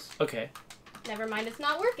bumpers. Okay. Never mind, it's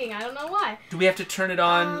not working. I don't know why. Do we have to turn it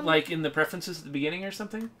on, like, in the preferences at the beginning or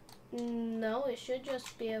something? No, it should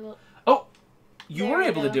just be able... Oh! You were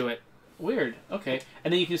able to do it. Weird. Okay.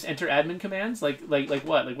 And then you can just enter admin commands? Like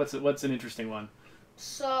what? Like, what's an interesting one?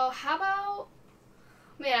 So, how about...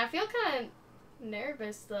 Man, I feel kind of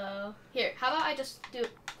nervous, though. Here, how about I just do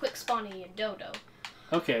a quick spawning a dodo?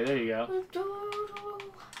 Okay, there you go. A dodo.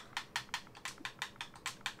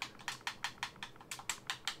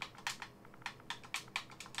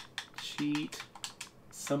 Cheat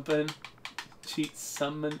something. Cheat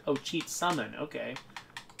summon. Oh, cheat summon. Okay.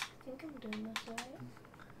 I think I'm doing this right.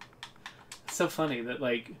 It's so funny that,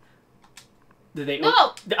 like, Did they?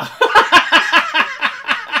 No!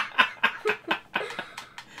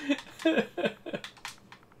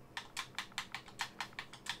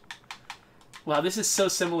 Wow, this is so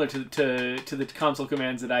similar to the console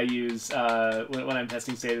commands that I use when I'm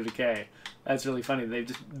testing State of Decay. That's really funny. They've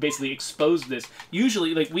just basically exposed this.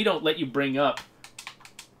 Usually, like, we don't let you bring up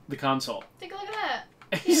the console. Take a look at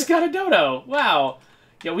that. He's got a dodo. Wow.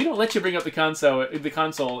 Yeah, we don't let you bring up the console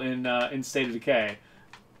in State of Decay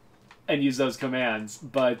and use those commands.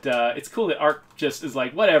 But it's cool that Ark just is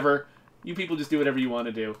like, whatever. You people just do whatever you want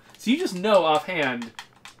to do. So you just know offhand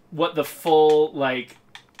what the full, like,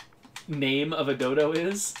 name of a dodo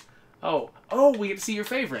is. Oh, we get to see your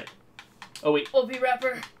favorite. Oh, wait. Obi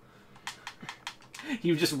wrapper.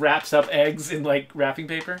 He just wraps up eggs in, like, wrapping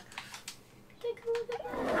paper. Take a look at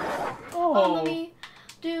that. Oh. Let me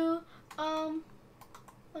do,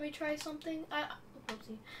 let me try something.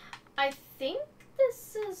 Whoopsie. I think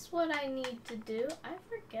this is what I need to do. I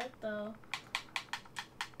forget, though.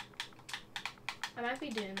 I might be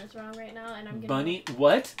doing this wrong right now, and I'm gonna... Bunny?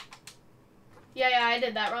 What? Yeah, I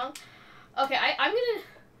did that wrong. Okay, I'm gonna...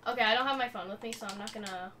 Okay, I don't have my phone with me, so I'm not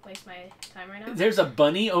gonna waste my time right now. There's a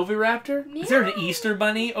bunny oviraptor? Yeah. Is there an Easter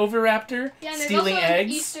bunny oviraptor? Yeah, and stealing there's also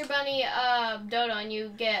eggs? an Easter bunny dodo, and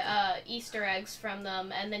you get Easter eggs from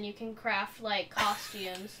them, and then you can craft, like,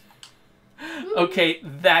 costumes. Okay,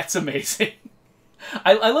 that's amazing.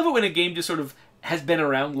 I love it when a game just sort of has been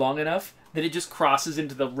around long enough that it just crosses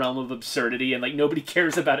into the realm of absurdity, and, like, nobody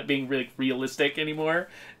cares about it being really realistic anymore.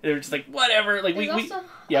 They're just like, whatever. Like, we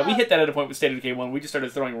hit that at a point with State of Decay 1. We just started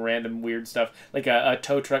throwing random weird stuff, like a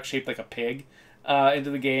tow truck shaped like a pig, into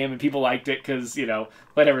the game, and people liked it because, you know,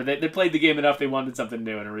 whatever. They played the game enough, they wanted something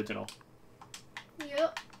new and original.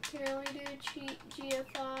 Yep. Here, let me do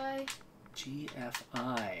GFI.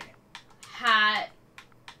 GFI. Hat.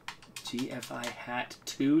 GFI hat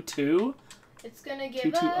 2-2? It's gonna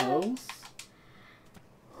give 2-2-0? us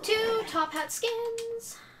 2 top hat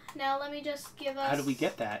skins. Now let me just give us... How do we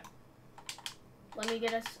get that? Let me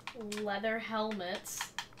get us leather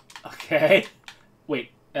helmets. Okay.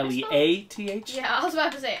 Wait, Leath? Yeah, I was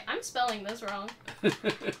about to say, I'm spelling this wrong. For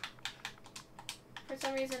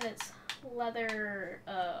some reason it's leather...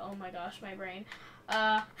 oh my gosh, my brain.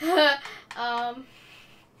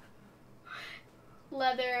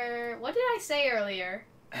 Leather... What did I say earlier?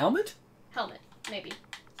 Helmet? Helmet, maybe.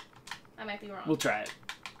 I might be wrong. We'll try it.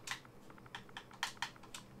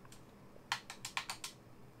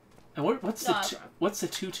 And what's the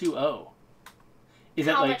 2-2-0? Is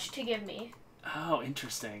that how like much to give me? Oh,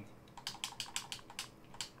 interesting.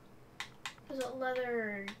 Is it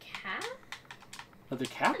leather cat? Leather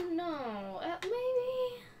cap? No,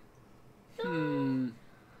 maybe. No.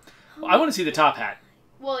 Well, I want to see the top hat.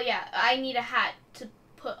 Well, yeah, I need a hat to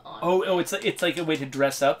put on. Oh, it's like a way to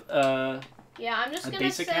dress up. Yeah, I'm just gonna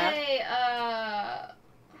say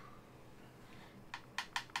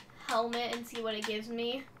helmet and see what it gives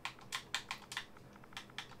me.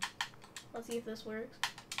 Let's see if this works.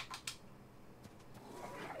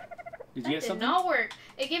 Did you get something? Did not work.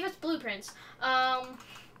 It gave us blueprints.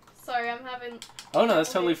 Sorry, I'm having... Oh no,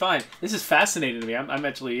 that's totally fine. This is fascinating to me. I'm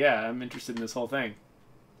actually, I'm interested in this whole thing.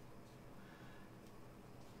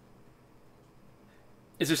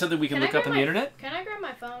 Is there something we can look up on the internet? Can I grab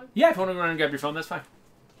my phone? Yeah, if you want to go around and grab your phone, that's fine.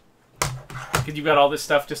 Because you've got all this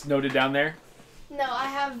stuff just noted down there? No, I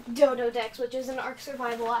have Dodo Dex, which is an Ark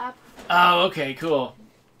survival app. Oh, okay, cool.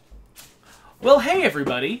 Well, hey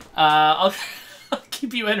everybody. I'll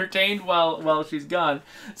keep you entertained while she's gone.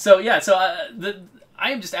 So yeah,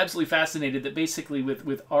 I am just absolutely fascinated that basically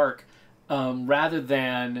with Ark, rather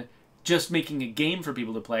than just making a game for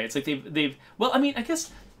people to play, it's like they've well, I mean, I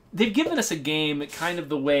guess they've given us a game kind of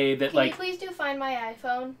the way that Can you please do Find My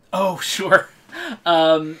iPhone? Oh, sure.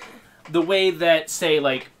 The way that, say,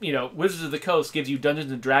 like, you know, Wizards of the Coast gives you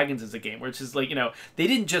Dungeons & Dragons as a game, which is like, you know, they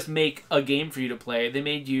didn't just make a game for you to play, they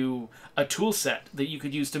made you a tool set that you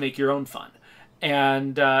could use to make your own fun.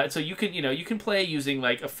 And so you can play using,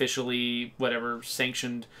 like, officially, whatever,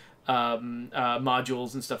 sanctioned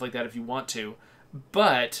modules and stuff like that if you want to.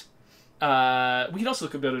 But we can also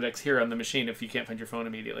look up Dodo Dex here on the machine if you can't find your phone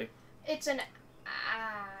immediately. It's an...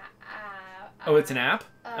 Oh, it's an app?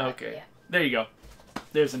 Okay. Yeah. There you go.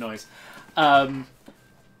 There's the noise.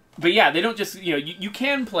 But yeah, they don't just, you know, you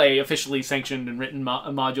can play officially sanctioned and written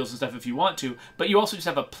modules and stuff if you want to, but you also just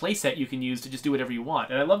have a playset you can use to just do whatever you want.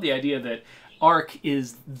 And I love the idea that Ark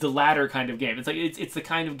is the latter kind of game. It's like it's the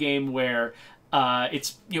kind of game where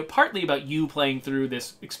it's, you know, partly about you playing through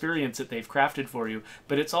this experience that they've crafted for you,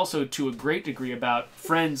 but it's also to a great degree about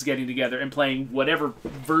friends getting together and playing whatever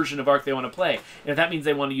version of Ark they want to play. And if that means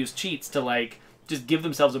they want to use cheats to, like, just give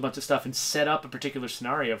themselves a bunch of stuff and set up a particular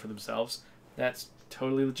scenario for themselves, that's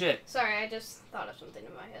totally legit. Sorry, I just thought of something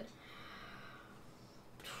in my head.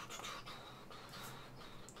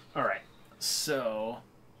 All right, so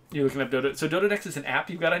you're looking up Dodo. So Dododex is an app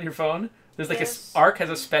you've got on your phone. There's like Arc has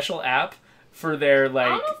a special app for their like. I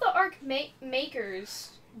don't know if the Arc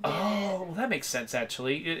makers. Oh, well, that makes sense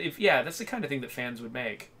actually. If yeah, that's the kind of thing that fans would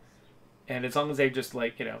make, and as long as they're just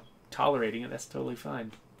like tolerating it, that's totally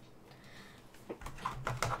fine.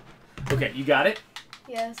 Okay, you got it.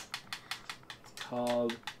 Yes. It's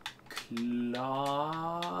called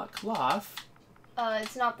Cloth.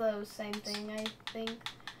 It's not the same thing, I think.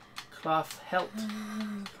 Cloth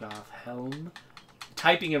Helm.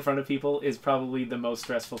 Typing in front of people is probably the most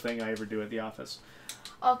stressful thing I ever do at the office.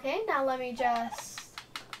 Okay, now let me just...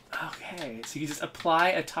 Okay, so you just apply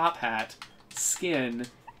a top hat skin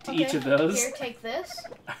to each of those. Here, take this.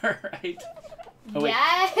 All right. Oh,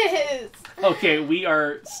 yes! Okay, we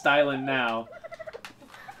are styling now.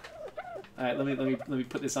 All right, let me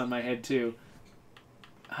put this on my head too.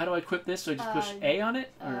 How do I equip this? Do I just push A on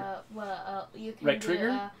it? Or? You can right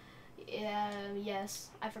trigger? Yes.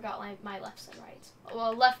 I forgot my lefts and rights.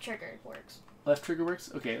 Well, left trigger works. Left trigger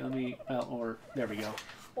works? Okay, let me... there we go.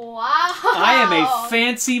 Wow! I am a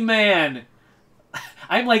fancy man!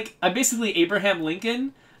 I'm basically Abraham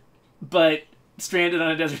Lincoln, but stranded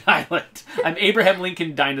on a desert island. I'm Abraham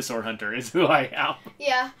Lincoln Dinosaur Hunter is who I am.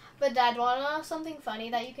 Yeah, but Dad, wanna know something funny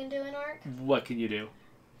that you can do in Arc? What can you do?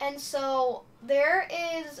 And so, there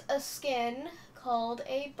is a skin called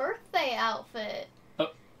a birthday outfit. Oh.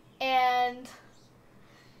 And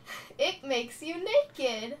it makes you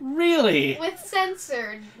naked. Really? With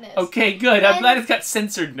censoredness. Okay, good. I'm glad it's got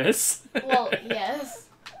censoredness. Well, yes.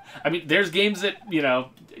 I mean, there's games that,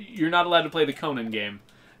 you're not allowed to play the Conan game.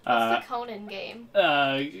 What's the Conan game?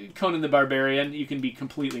 Conan the Barbarian. You can be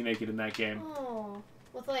completely naked in that game. Oh.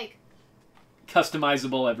 With,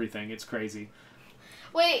 customizable everything. It's crazy.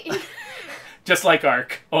 Wait. Just like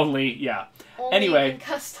Arc. Only, yeah. Only anyway, you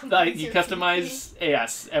customize,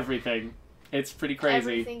 yes, everything. It's pretty crazy.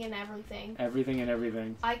 Everything and everything. Everything and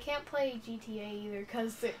everything. I can't play GTA either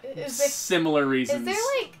because similar reasons. Is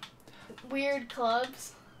there weird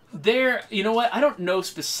clubs? You know what? I don't know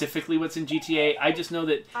specifically what's in GTA. I just know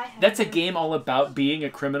that that's a game all about being a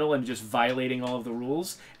criminal and just violating all of the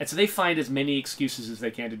rules. And so they find as many excuses as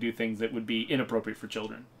they can to do things that would be inappropriate for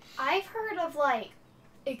children. I've heard of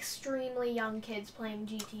extremely young kids playing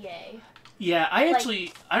GTA. Yeah, I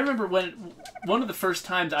remember when one of the first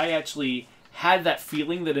times I actually had that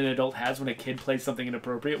feeling that an adult has when a kid plays something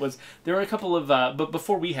inappropriate was there were a couple of but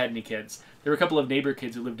before we had any kids, there were a couple of neighbor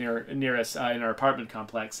kids who lived near us in our apartment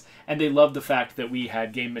complex, and they loved the fact that we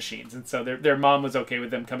had game machines, and so their mom was okay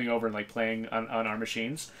with them coming over and playing on our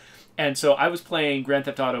machines. And so I was playing Grand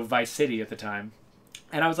Theft Auto Vice City at the time.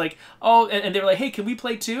 And I was like, oh, and they were like, hey, can we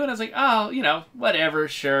play too? And I was like, oh, whatever,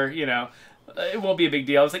 sure, it won't be a big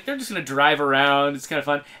deal. I was like, they're just going to drive around. It's kind of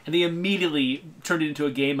fun. And they immediately turned it into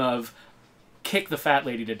a game of kick the fat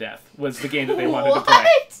lady to death was the game that they wanted to play.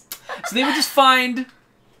 So they would just find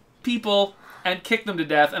people and kick them to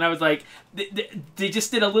death. And I was like, they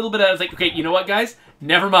just did a little bit of, I was like, okay, you know what, guys?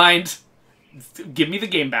 Never mind. Give me the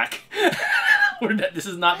game back. This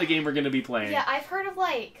is not the game we're going to be playing. Yeah, I've heard of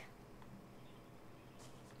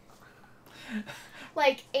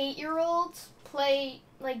 8-year-olds play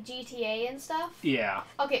GTA and stuff. Yeah.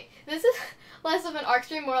 Okay, this is less of an Arc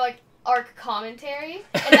stream, more like Arc commentary,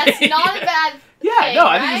 and that's not a bad thing, no,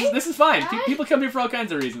 right? I think this is fine. Right? People come here for all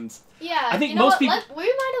kinds of reasons. Yeah, I think most people. We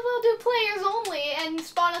might as well do players only and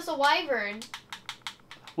spawn us a wyvern.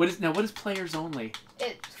 What is players only?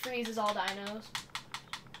 It freezes all dinos.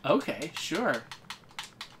 Okay, sure.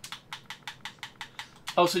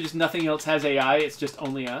 Oh, so just nothing else has AI? It's just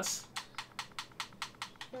only us?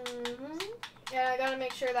 Mm-hmm. Yeah, I gotta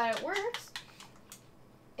make sure that it works.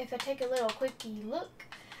 If I take a little quickie look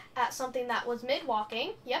at something that was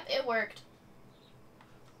mid-walking, yep, it worked.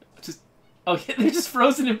 They're just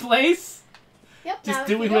frozen in place? Yep. Just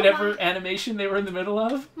doing whatever animation they were in the middle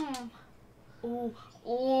of? Ooh.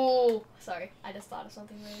 Sorry, I just thought of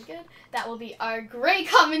something really good. That will be our great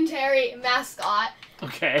commentary mascot.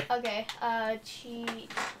 Okay. Okay,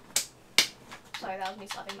 cheat. Sorry, that was me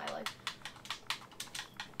slapping my leg.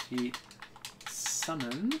 Cheat.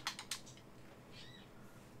 Summon.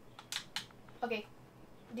 Okay.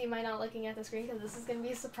 Do you mind not looking at the screen? Because this is going to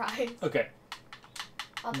be a surprise. Okay.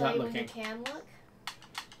 I'll tell you when you can look.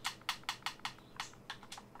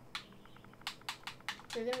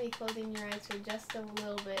 You're going to be closing your eyes for just a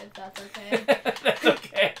little bit, if that's okay. That's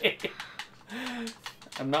okay.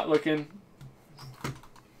 I'm not looking.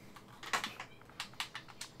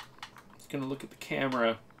 gonna look at the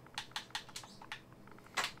camera.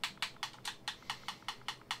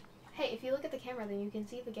 Hey, if you look at the camera, then you can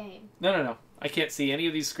see the game. No. I can't see any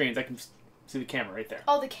of these screens. I can see the camera right there.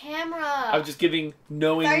 Oh, the camera! I was just giving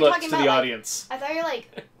knowing I thought you were looks talking to the about, like- audience. I thought you were,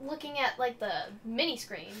 like, looking at, like, the mini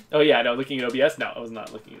screen. Oh, yeah, no, looking at OBS? No, I was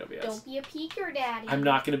not looking at OBS. Don't be a peeker, Daddy. I'm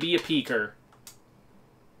not going to be a peeker.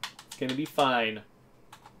 It's going to be fine.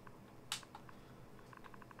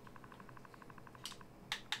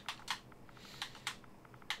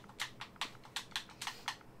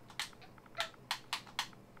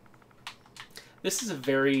 This is a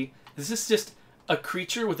very... Is this just a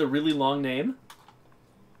creature with a really long name?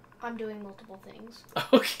 I'm doing multiple things.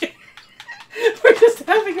 Okay. We're just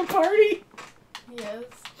having a party? Yes.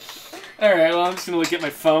 Alright, well, I'm just going to look at my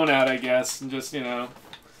phone out, I guess, and just, you know...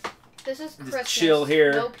 This is Just Christmas. chill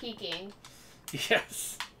here. No peeking.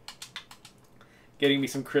 Yes. Getting me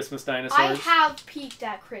some Christmas dinosaurs. I have peeked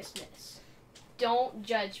at Christmas. Don't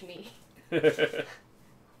judge me.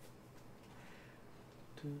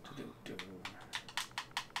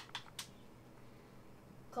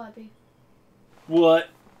 Clappy. What?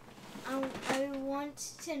 I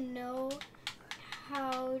want to know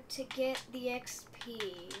how to get the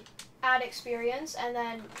XP. Add experience, and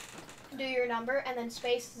then do your number, and then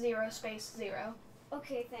space 0, space 0.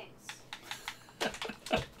 Okay, thanks.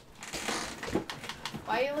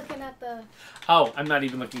 Why are you looking at the... Oh, I'm not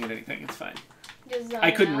even looking at anything. It's fine. Just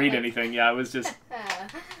I couldn't read like... anything. Yeah, I was just...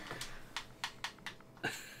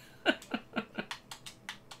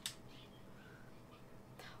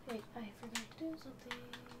 Wait, I forgot to do something.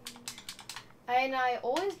 And I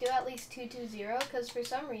always do at least 220, because for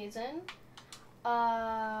some reason...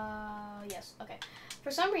 yes, okay.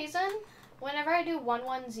 For some reason, whenever I do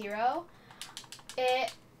 110,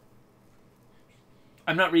 it...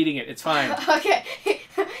 I'm not reading it. It's fine. Okay.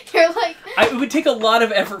 You're like... It would take a lot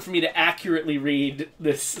of effort for me to accurately read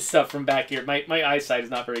this stuff from back here. My eyesight is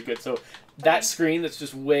not very good, so that Okay. screen that's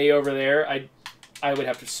just way over there, I would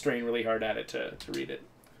have to strain really hard at it to read it.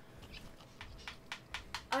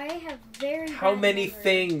 I have very How bad many memory.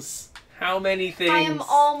 things? How many things? I am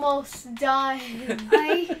almost done.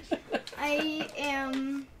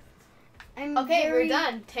 I'm Okay, very, we're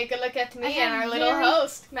done. Take a look at me I and our have little very-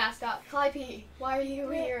 host, mascot. Clypey, why are you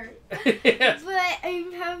here? Yes. But I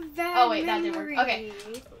have bad Oh, wait, that didn't work. memory. Okay.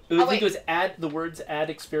 I Oh, think wait. it was the words add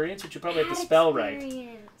experience, which you probably have to Bad spell right.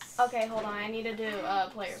 experience. Okay, hold on. I need to do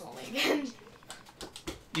players only again.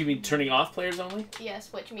 You mean turning off players only?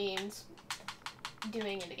 Yes, which means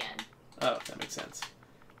doing it again. Oh, that makes sense.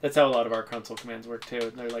 That's how a lot of our console commands work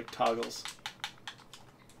too. They're like toggles.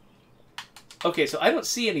 Okay, so I don't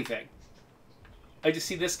see anything. I just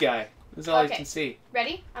see this guy. This is all I Okay. can see.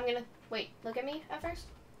 Ready? I'm gonna... Wait, look at me at first.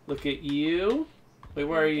 Look at you. Wait,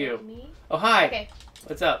 where are Look you? at me. Oh, hi. Okay,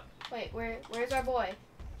 What's up? wait, where's our boy?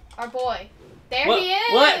 Our boy. There What? he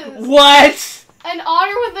is! What? What? An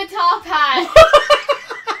otter with a top hat!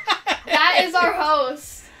 That is our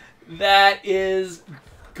host. That is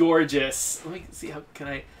gorgeous. Let me see how can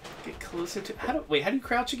I get closer to. How do you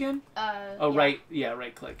crouch again? Oh, Yeah. right. Yeah,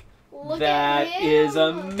 right click. Look That at him. is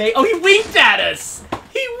amazing. Oh, he winked at us.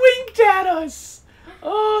 He winked at us.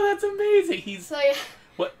 Oh, that's amazing. He's So yeah,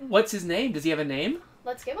 what's his name? Does he have a name?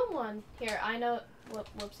 let's give him one. Here, I know.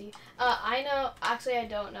 Whoopsie. I know. Actually, I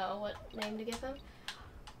don't know what name to give him.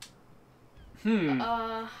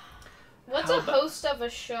 What's How a about- host of a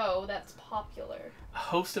show that's popular?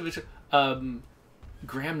 Host of a show.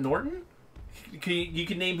 Graham Norton. You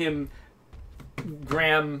can name him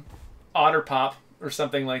Graham Otterpop or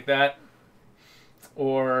something like that.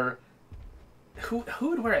 Or who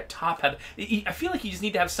would wear a top hat? I feel like you just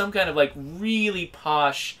need to have some kind of like really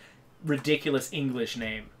posh, ridiculous English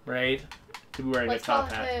name, right? To be wearing Let's a call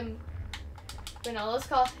top hat. him. No, let's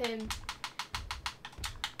call him.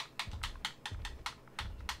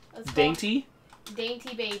 Let's call Dainty?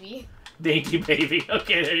 Dainty Baby. Dainty Baby.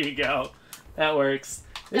 Okay, there you go. That works.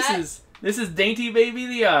 This That- is Dainty Baby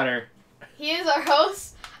the Otter. He is our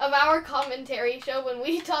host of our commentary show when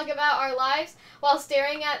we talk about our lives while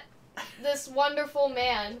staring at this wonderful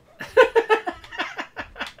man.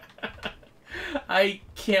 I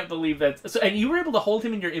can't believe that. So, and you were able to hold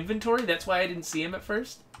him in your inventory? That's why I didn't see him at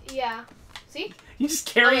first? Yeah. See? You just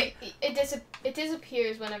Oh, carry... wait, it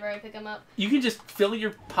disappears whenever I pick him up. You can just fill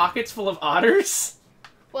your pockets full of otters?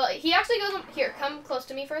 Well, he actually goes up here. Come close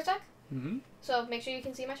to me for a sec. Mm-hmm. So make sure you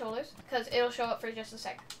can see my shoulders, because it'll show up for just a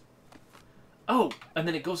sec. Oh, and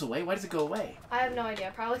then it goes away? Why does it go away? I have no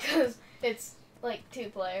idea. Probably because it's like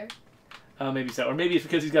 2-player. Maybe so. Or maybe it's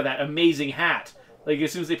because he's got that amazing hat. Like,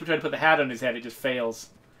 as soon as they try to put the hat on his head, it just fails.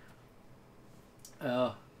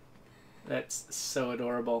 Oh. That's so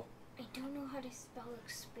adorable. I don't know how to spell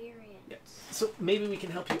experience. Yeah. So maybe we can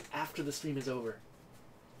help you after the stream is over.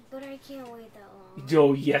 But I can't wait that long.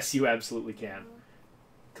 Oh, yes, you absolutely can.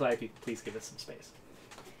 Calliope, please give us some space.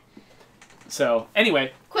 So,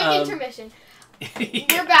 anyway. Quick intermission.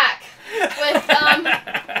 We're back with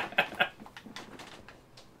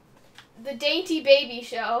the Dainty Baby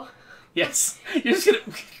Show. Yes. You're just going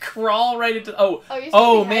to crawl right into... You're supposed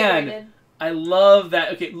to be man. hydrated. I love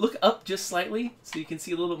that. Okay, look up just slightly so you can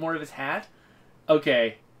see a little bit more of his hat.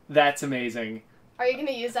 Okay, that's amazing. Are you going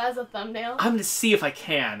to use that as a thumbnail? I'm going to see if I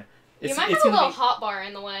can. You might have a little hotbar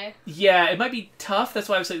in the way. Yeah, it might be tough. That's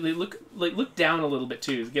why I was like, look down a little bit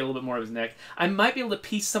too, to get a little bit more of his neck. I might be able to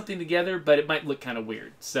piece something together, but it might look kind of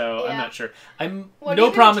weird. So I'm not sure. No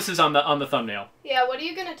promises on the thumbnail. Yeah, what are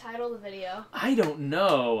you gonna title the video? I don't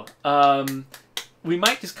know. We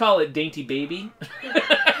might just call it Dainty Baby,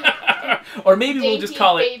 or maybe we'll just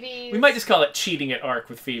call it. We might just call it Cheating at Ark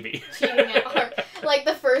with Phoebe. Cheating at Ark. Like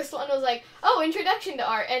the first one was like, oh, introduction to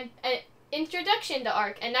Ark and introduction to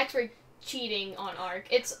Ark, and next we're cheating on Ark.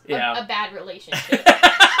 It's a bad relationship.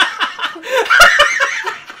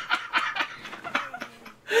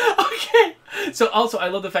 Okay. So also, I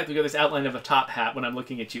love the fact that we got this outline of a top hat when I'm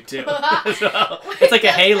looking at you too. So, it's like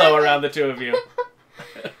a halo around the two of you.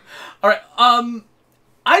 All right.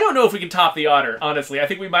 I don't know if we can top the otter. Honestly, I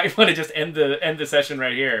think we might want to just end the session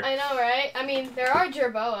right here. I know, right? I mean, there are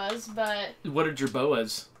jerboas, but what are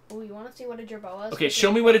jerboas? Oh, you want to see what a jerboa is? Okay,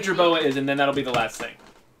 show me what a jerboa is, and then that'll be the last thing.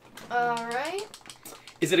 Alright.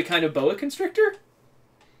 Is it a kind of boa constrictor?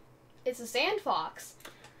 It's a sand fox.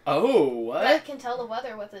 Oh, what? That can tell the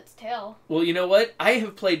weather with its tail. Well, you know what? I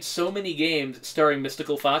have played so many games starring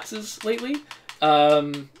mystical foxes lately. I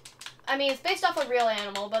mean, it's based off a real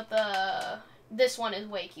animal, but this one is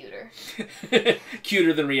way cuter.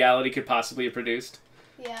 Cuter than reality could possibly have produced.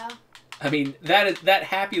 Yeah. I mean, that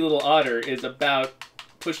happy little otter is about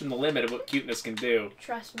pushing the limit of what cuteness can do.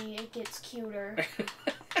 Trust me, it gets cuter.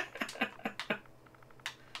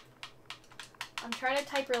 I'm trying to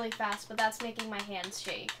type really fast, but that's making my hands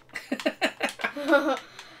shake.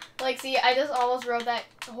 Like, see, I just almost wrote that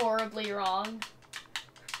horribly wrong.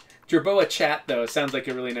 Jerboa chat, though, sounds like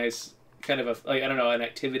a really nice kind of I don't know, an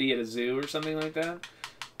activity at a zoo or something like that.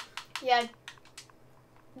 Yeah.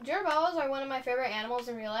 Jerboas are one of my favorite animals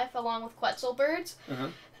in real life, along with Quetzal birds. Uh-huh.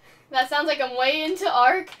 That sounds like I'm way into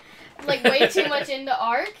Ark. Like, way too much into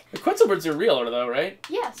Ark. The Quetzal birds are real, though, right?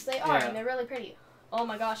 Yes, they are, and they're really pretty. Oh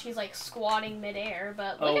my gosh, he's like squatting midair,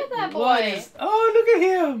 but look at that boy. Oh, look at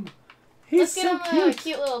him. He's so Let's get him a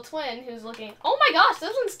cute little twin who's looking... Oh my gosh,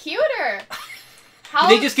 this one's cuter. Do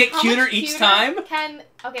they just get cuter each time? Okay,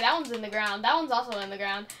 that one's in the ground. That one's also in the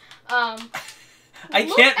ground. I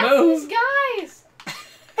can't move. Look at these guys.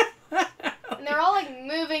 And they're all like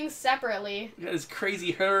moving separately. You got this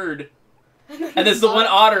crazy herd. And there's the one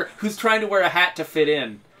otter who's trying to wear a hat to fit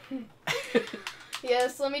in.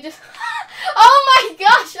 Yes, let me just... Oh my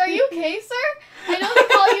gosh, are you okay, sir? I know they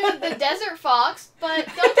call you the desert fox, but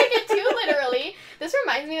don't take it too literally. This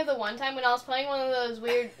reminds me of the one time when I was playing one of those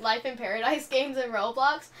weird Life in Paradise games in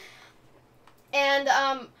Roblox. And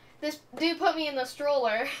this dude put me in the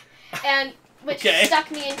stroller, which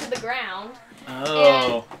stuck me into the ground.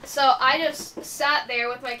 Oh. And so I just sat there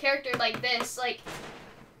with my character like this, like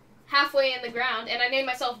halfway in the ground, and I named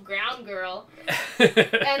myself Ground Girl.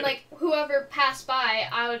 And like whoever passed by,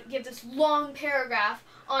 I would give this long paragraph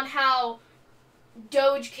on how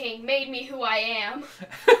Doge King made me who I am.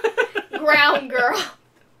 Ground Girl.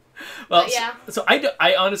 Well, yeah. So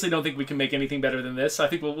I honestly don't think we can make anything better than this. I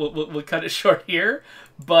think we'll cut it short here.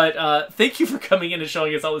 But thank you for coming in and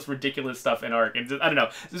showing us all this ridiculous stuff in Ark. And just, I don't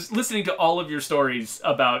know, just listening to all of your stories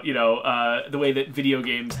about, you know, the way that video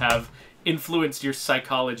games have influenced your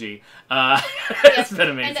psychology. It's been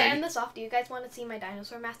amazing. And to end this off, do you guys want to see my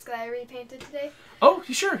dinosaur mask that I repainted today? Oh,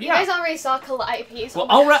 sure, yeah. You guys already saw Calliope's. Well,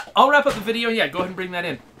 I'll wrap up the video. Yeah, go ahead and bring that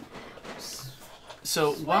in.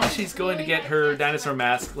 So while she's going to get her dinosaur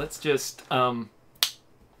mask, let's just wrap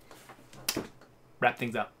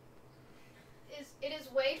things up. It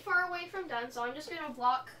is way far away from done, so I'm just going to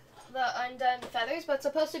block the undone feathers, but it's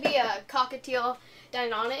supposed to be a cockatiel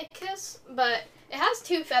Deinonychus, but it has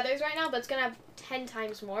 2 feathers right now, but it's going to have 10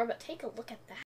 times more, but take a look at that.